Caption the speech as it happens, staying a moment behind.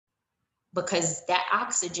because that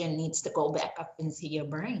oxygen needs to go back up into your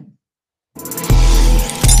brain.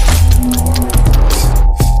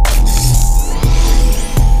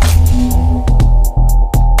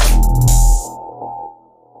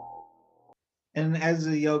 And as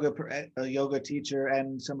a yoga teacher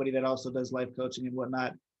and somebody that also does life coaching and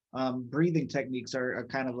whatnot, breathing techniques are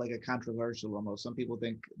kind of like a controversial almost. Some people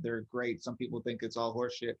think they're great. Some people think it's all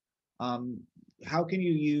horseshit. Um, how can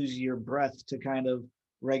you use your breath to kind of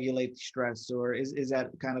regulate stress, or is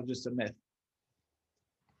that kind of just a myth?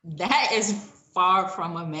 That is far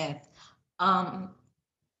from a myth. Um,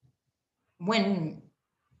 when,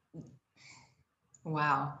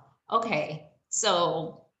 wow. Okay.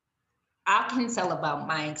 So I can tell about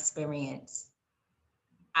my experience.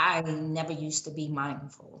 I never used to be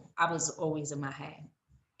mindful. I was always in my head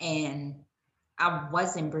and I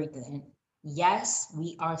wasn't breathing. Yes,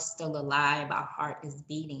 we are still alive. Our heart is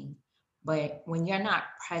beating. But when you're not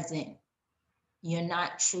present, you're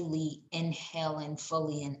not truly inhaling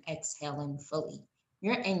fully and exhaling fully.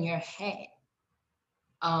 You're in your head.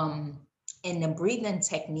 Um, and the breathing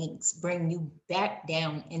techniques bring you back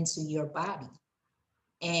down into your body.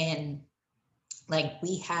 And like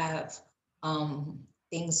we have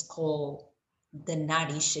things called the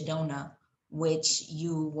Nadi Shodhana, which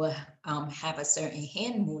you will have a certain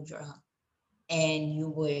hand mudra and you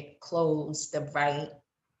would close the right,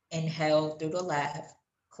 inhale through the left,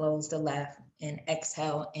 close the left, and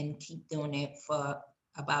exhale and keep doing it for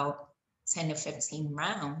about 10 to 15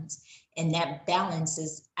 rounds. And that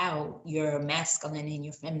balances out your masculine and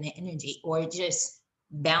your feminine energy, or it just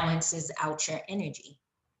balances out your energy.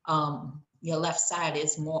 Your left side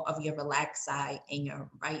is more of your relaxed side, and your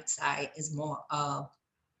right side is more of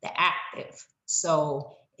the active.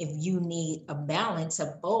 So if you need a balance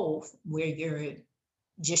of both, where you're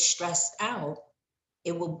just stressed out,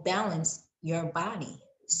 it will balance your body.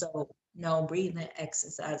 So no, breathing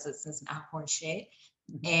exercises is not horseshit,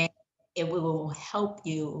 and it will help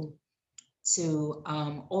you to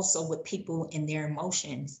also with people and their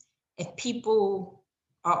emotions. If people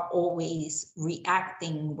are always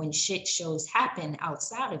reacting when shit shows happen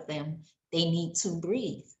outside of them, they need to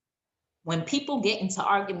breathe. When people get into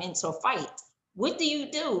arguments or fights, what do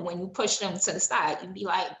you do when you push them to the side? You be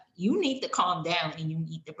like, you need to calm down and you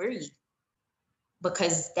need to breathe,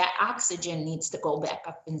 because that oxygen needs to go back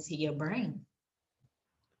up into your brain.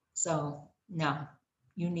 So, no,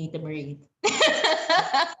 you need to breathe.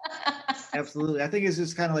 Absolutely. I think it's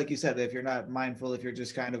just kind of like you said, if you're not mindful, if you're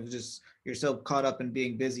just kind of you're so caught up in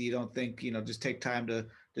being busy, you don't think, just take time to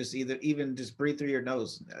just even just breathe through your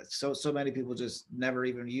nose. So many people just never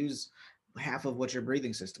even use half of what your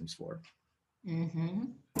breathing system's for.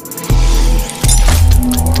 Mm-hmm.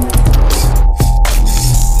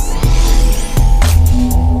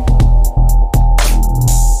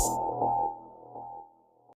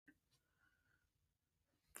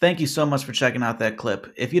 Thank you so much for checking out that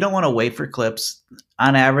clip. If you don't want to wait for clips,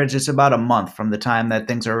 on average, it's about a month from the time that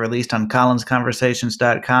things are released on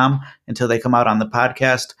collinsconversations.com until they come out on the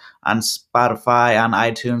podcast, on Spotify, on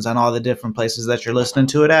iTunes, on all the different places that you're listening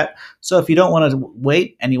to it at. So if you don't want to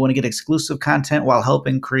wait and you want to get exclusive content while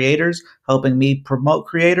helping creators, helping me promote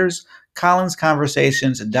creators,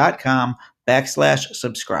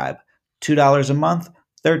 collinsconversations.com/subscribe. $2 a month,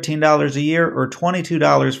 $13 a year, or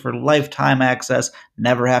 $22 for lifetime access.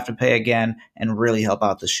 Never have to pay again, and really help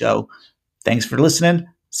out the show. Thanks for listening.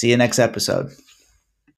 See you next episode.